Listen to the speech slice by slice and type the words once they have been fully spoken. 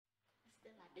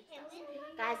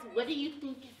Guys, what do you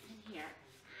think is in here?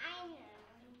 I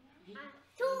know.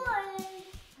 Toys.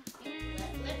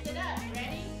 Let's lift it up.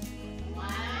 Ready? 1,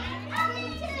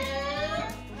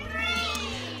 2,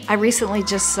 3. I recently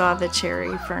just saw the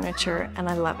cherry furniture and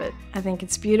I love it. I think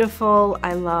it's beautiful.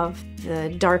 I love the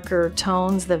darker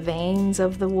tones, the veins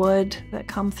of the wood that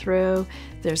come through.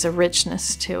 There's a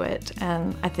richness to it,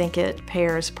 and I think it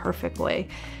pairs perfectly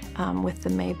with the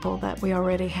maple that we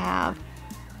already have.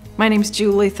 My name's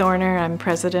Julie Thorner. I'm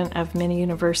president of Mini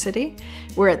University.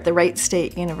 We're at the Wright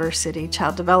State University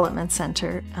Child Development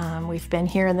Center. We've been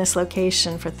here in this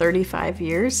location for 35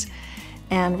 years,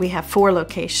 and we have 4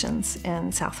 locations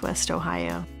in Southwest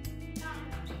Ohio.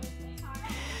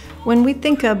 When we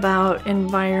think about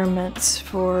environments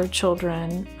for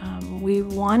children, we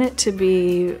want it to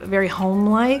be very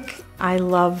home-like. I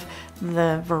love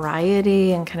the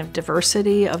variety and kind of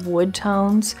diversity of wood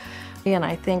tones, and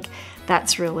I think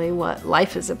that's really what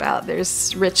life is about.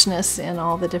 There's richness in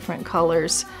all the different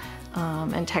colors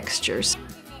and textures.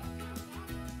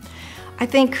 I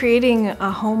think creating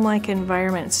a home-like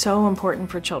environment is so important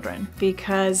for children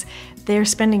because they're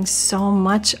spending so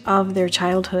much of their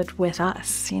childhood with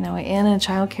us, in a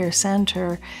child care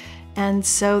center, and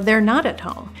so they're not at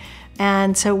home.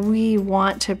 And so we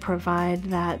want to provide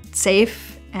that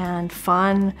safe and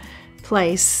fun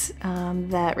place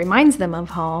that reminds them of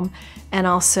home and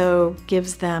also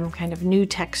gives them kind of new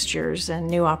textures and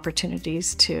new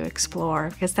opportunities to explore,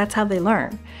 because that's how they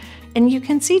learn. And you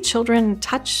can see children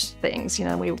touch things,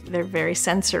 they're very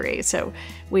sensory, so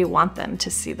we want them to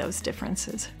see those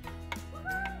differences.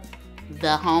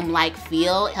 The home-like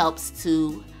feel helps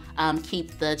to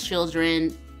keep the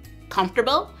children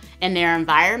comfortable in their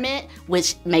environment,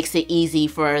 which makes it easy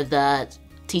for the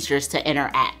teachers to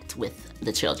interact with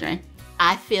the children.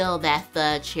 I feel that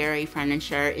the cherry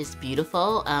furniture is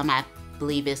beautiful. I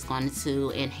believe it's going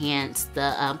to enhance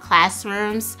the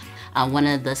classrooms. One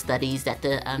of the studies that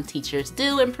the teachers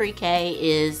do in pre-K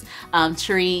is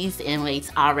trees, and we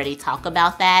already talk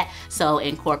about that. So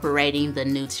incorporating the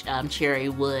new cherry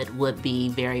wood would be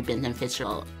very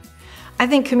beneficial. I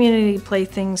think Community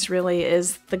Playthings really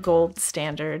is the gold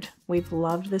standard. We've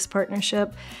loved this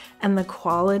partnership, and the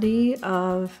quality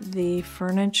of the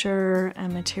furniture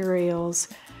and materials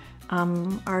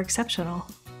are exceptional.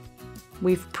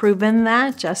 We've proven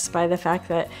that just by the fact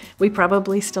that we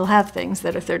probably still have things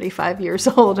that are 35 years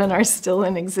old and are still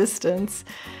in existence.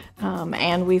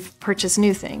 And we've purchased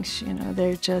new things.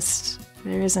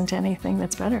 There isn't anything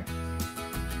that's better.